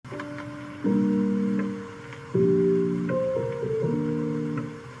Welcome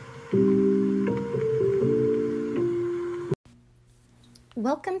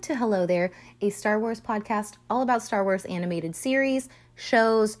to Hello There, a Star Wars podcast all about Star Wars animated series,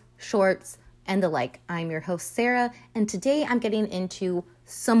 shows, shorts, and the like. I'm your host, Sarah, and today I'm getting into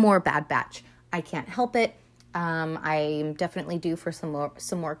some more Bad Batch. I can't help it. I'm definitely due for some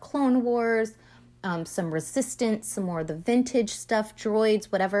more Clone Wars, some Resistance, some more of the vintage stuff, droids,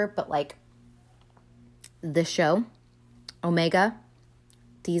 whatever. But like the show, Omega,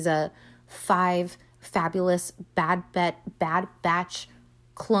 these 5 fabulous Bad Batch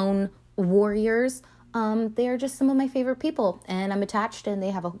clone warriors. They are just some of my favorite people, and I'm attached, and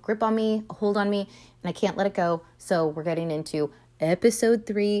they have a grip on me, a hold on me, and I can't let it go. So we're getting into episode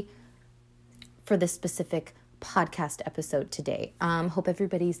 3 for this specific podcast episode today. Hope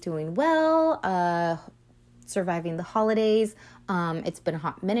everybody's doing well, surviving the holidays. It's been a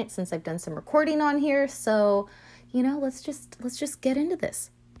hot minute since I've done some recording on here, so let's just get into this.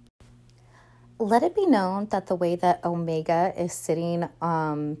 Let it be known that the way that Omega is sitting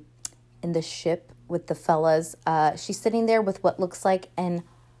in the ship with the fellas, she's sitting there with what looks like a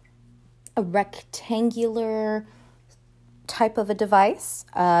rectangular type of a device,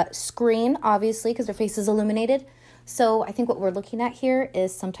 screen, obviously, because her face is illuminated. So I think what we're looking at here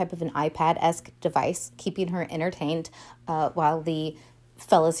is some type of an iPad-esque device, keeping her entertained while the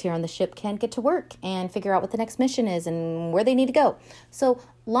fellas here on the ship can't get to work and figure out what the next mission is and where they need to go. So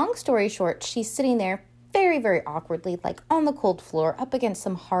long story short, she's sitting there very, very awkwardly, like on the cold floor, up against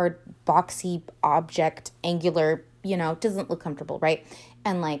some hard, boxy object, angular, doesn't look comfortable, right?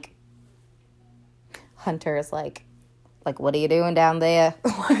 And like Hunter is like, what are you doing down there?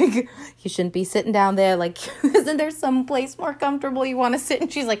 Like, you shouldn't be sitting down there. Like, isn't there some place more comfortable you want to sit?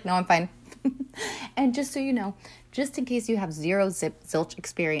 And she's like, no, I'm fine. And just so you know, just in case you have zero zilch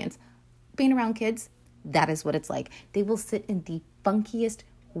experience being around kids, that is what it's like. They will sit in the funkiest,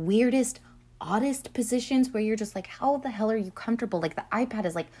 weirdest, oddest positions where you're just like, how the hell are you comfortable? Like the iPad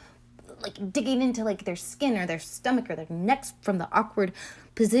is like digging into like their skin or their stomach or their necks from the awkward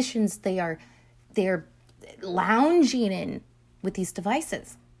positions they're lounging in with these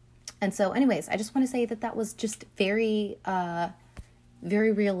devices. And so anyways, I just want to say that was just very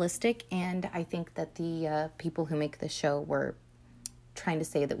very realistic, and I think that the people who make this show were trying to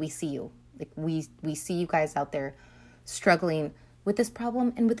say that we see you. Like we see you guys out there struggling with this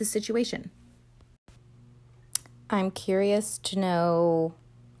problem and with this situation. I'm curious to know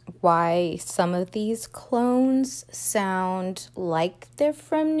why some of these clones sound like they're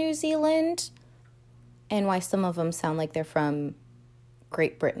from New Zealand and why some of them sound like they're from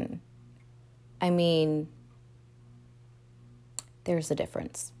Great Britain. I mean, there's a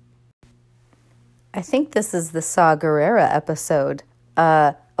difference. I think this is the Saw Gerrera episode.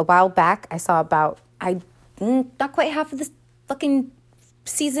 A while back, I saw not quite half of this fucking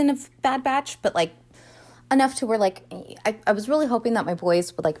season of Bad Batch, but like enough to where like I was really hoping that my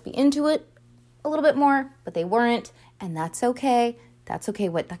boys would like be into it a little bit more, but they weren't, and that's okay. That's okay.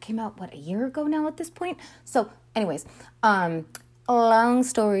 That came out a year ago now at this point. So anyways, long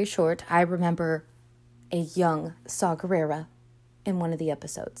story short, I remember a young Saw Gerrera in one of the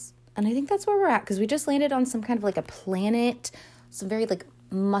episodes. And I think that's where we're at, because we just landed on some kind of like a planet, some very like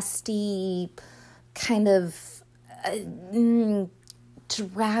musty, kind of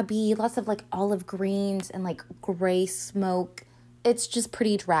drabby, lots of like olive greens and like gray smoke. It's just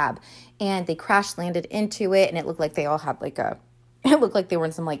pretty drab. And they crash landed into it, and it looked like they all had it looked like they were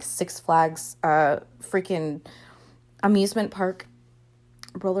in some like Six Flags freaking amusement park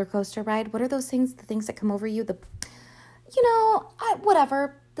roller coaster ride. What are those things? The things that come over you?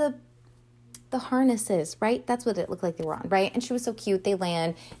 Whatever. The harnesses, right? That's what it looked like they were on, right? And she was so cute. They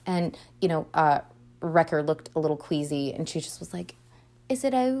land, and, Wrecker looked a little queasy, and she just was like, is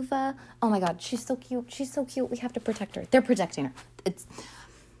it over? Oh my God, she's so cute. She's so cute. We have to protect her. They're protecting her.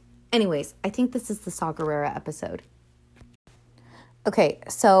 Anyways, I think this is the Saw Gerrera episode. Okay,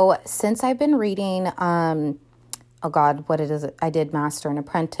 so since I've been reading, I did Master and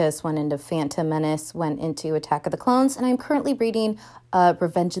Apprentice, went into Phantom Menace, went into Attack of the Clones, and I'm currently reading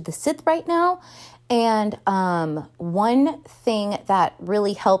Revenge of the Sith right now. And one thing that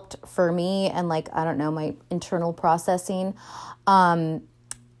really helped for me and my internal processing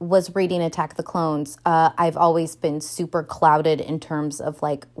was reading Attack of the Clones. I've always been super clouded in terms of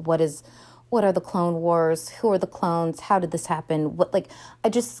what are the Clone Wars? Who are the clones? How did this happen? I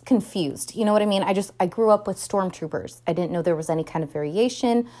just confused. You know what I mean? I grew up with stormtroopers. I didn't know there was any kind of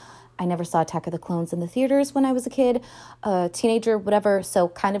variation. I never saw Attack of the Clones in the theaters when I was a kid, teenager, whatever. So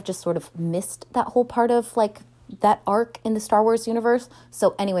kind of just sort of missed that whole part of that arc in the Star Wars universe.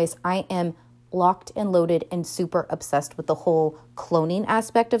 So anyways, I am locked and loaded and super obsessed with the whole cloning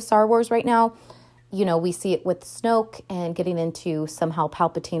aspect of Star Wars right now. You know, we see it with Snoke and getting into somehow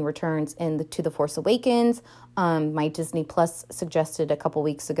Palpatine returns to The Force Awakens. My Disney Plus suggested a couple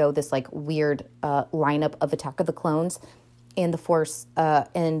weeks ago this like weird lineup of Attack of the Clones in the Force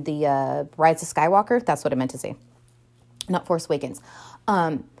in the Rise of Skywalker. That's what I meant to say, not Force Awakens.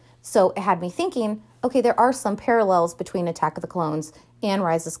 So it had me thinking, okay, there are some parallels between Attack of the Clones and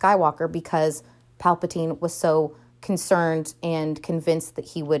Rise of Skywalker because Palpatine was so concerned and convinced that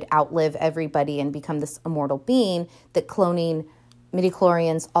he would outlive everybody and become this immortal being, that cloning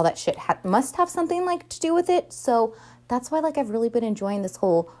midichlorians, all that shit must have something like to do with it. So that's why like I've really been enjoying this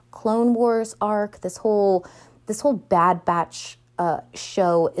whole Clone Wars arc. This whole Bad Batch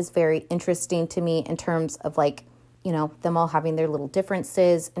show is very interesting to me in terms of like, you know, them all having their little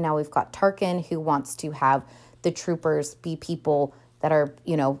differences. And now we've got Tarkin, who wants to have the troopers be people that are,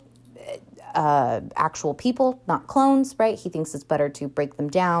 you know, actual people, not clones, right? He thinks it's better to break them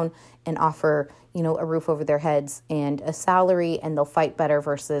down and offer, you know, a roof over their heads and a salary, and they'll fight better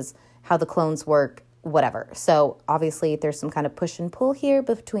versus how the clones work, whatever. So obviously there's some kind of push and pull here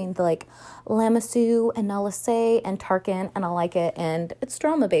between the like Lamassu and Nala Se and Tarkin, and I like it, and it's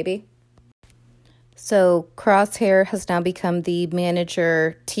drama, baby. So Crosshair has now become the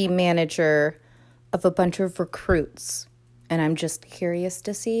team manager of a bunch of recruits. And I'm just curious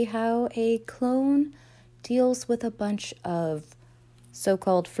to see how a clone deals with a bunch of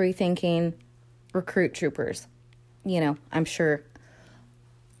so-called free-thinking recruit troopers. You know, I'm sure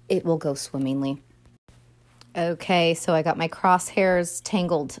it will go swimmingly. Okay, so I got my crosshairs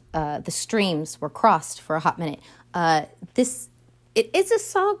tangled. The streams were crossed for a hot minute. It is a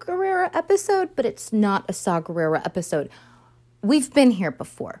Saw Gerrera episode, but it's not a Saw Gerrera episode. We've been here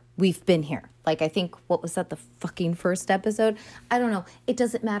before. We've been here. Like, I think, what was that, the fucking first episode? I don't know. It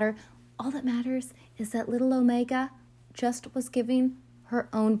doesn't matter. All that matters is that little Omega just was giving her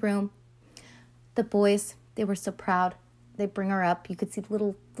own room. The boys, they were so proud. They bring her up. You could see the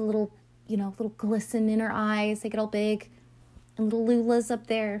little, you know, little glisten in her eyes. They get all big. And little Lula's up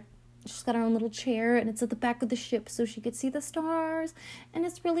there. She's got her own little chair, and it's at the back of the ship so she could see the stars. And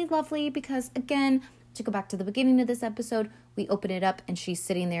it's really lovely because, again, to go back to the beginning of this episode, we open it up and she's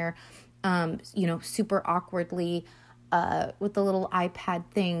sitting there, you know, super awkwardly with the little iPad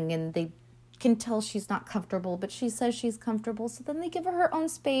thing, and they can tell she's not comfortable, but she says she's comfortable. So then they give her her own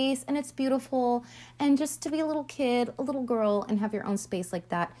space, and it's beautiful. And just to be a little kid, a little girl, and have your own space like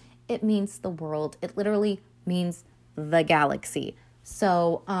that, it means the world. It literally means the galaxy.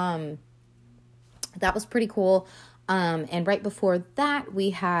 So that was pretty cool. And right before that,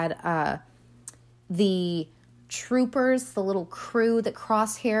 we had the troopers, the little crew that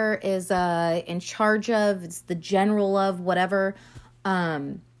Crosshair is in charge of. It's the general of whatever.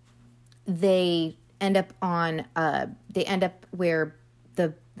 They end up where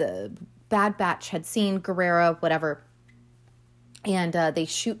the Bad Batch had seen Gerrera, whatever. And they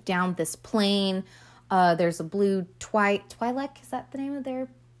shoot down this plane. There's a blue Twi'lek, is that the name of their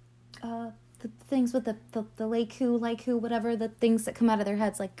the things with the Laiku, whatever, the things that come out of their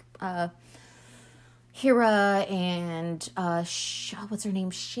heads, like Hera and what's her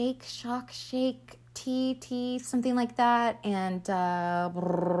name? Shake, T, something like that, and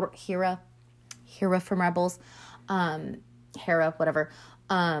Hera from Rebels, Hera, whatever.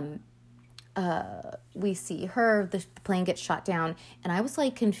 We see her, the plane gets shot down, and I was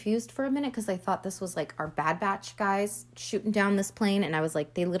like confused for a minute because I thought this was like our Bad Batch guys shooting down this plane, and I was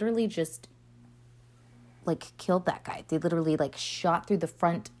like, they literally just like killed that guy. They literally like shot through the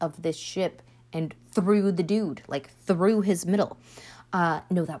front of this ship and through the dude, like through his middle.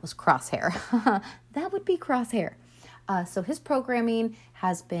 No, that was Crosshair. That would be Crosshair. So his programming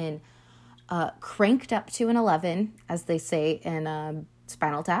has been cranked up to an 11, as they say in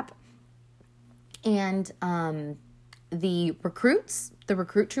Spinal Tap. And the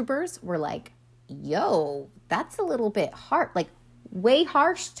recruit troopers were like, yo, that's a little bit hard. Like, way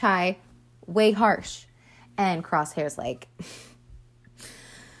harsh, Ty. Way harsh. And Crosshair's like,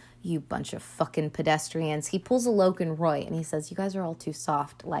 you bunch of fucking pedestrians. He pulls a Logan Roy and he says, you guys are all too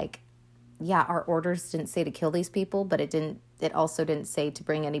soft. Like, yeah, our orders didn't say to kill these people, but it also didn't say to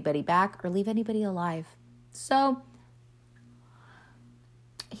bring anybody back or leave anybody alive. So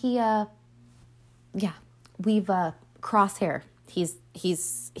he, we've Crosshair.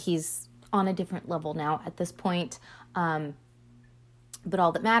 He's on a different level now at this point. But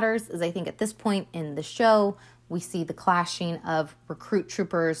all that matters is, I think at this point in the show, we see the clashing of recruit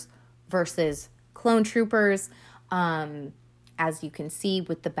troopers versus clone troopers. As you can see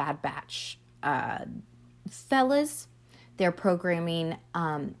with the Bad Batch fellas. Their programming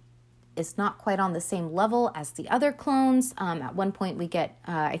is not quite on the same level as the other clones. At one point we get,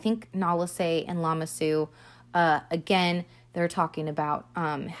 I think, Nala Se and Lama Su. Again, they're talking about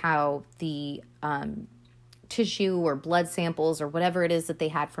how the tissue or blood samples or whatever it is that they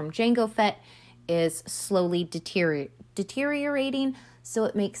had from Jango Fett is slowly deteriorating. So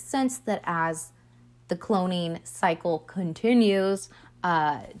it makes sense that as the cloning cycle continues,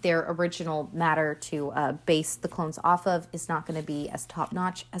 their original matter to base the clones off of is not going to be as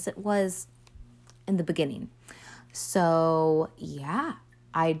top-notch as it was in the beginning. So, yeah,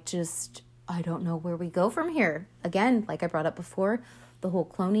 I don't know where we go from here. Again, like I brought up before, the whole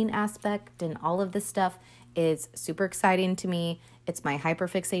cloning aspect and all of this stuff is super exciting to me. It's my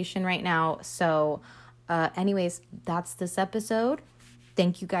hyperfixation right now. So, anyways, that's this episode.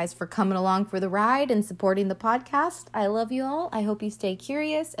 Thank you guys for coming along for the ride and supporting the podcast. I love you all. I hope you stay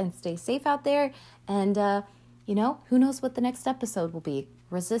curious and stay safe out there. And, who knows what the next episode will be?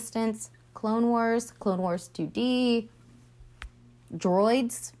 Resistance, Clone Wars 2D,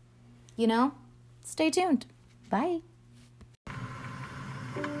 droids, stay tuned. Bye.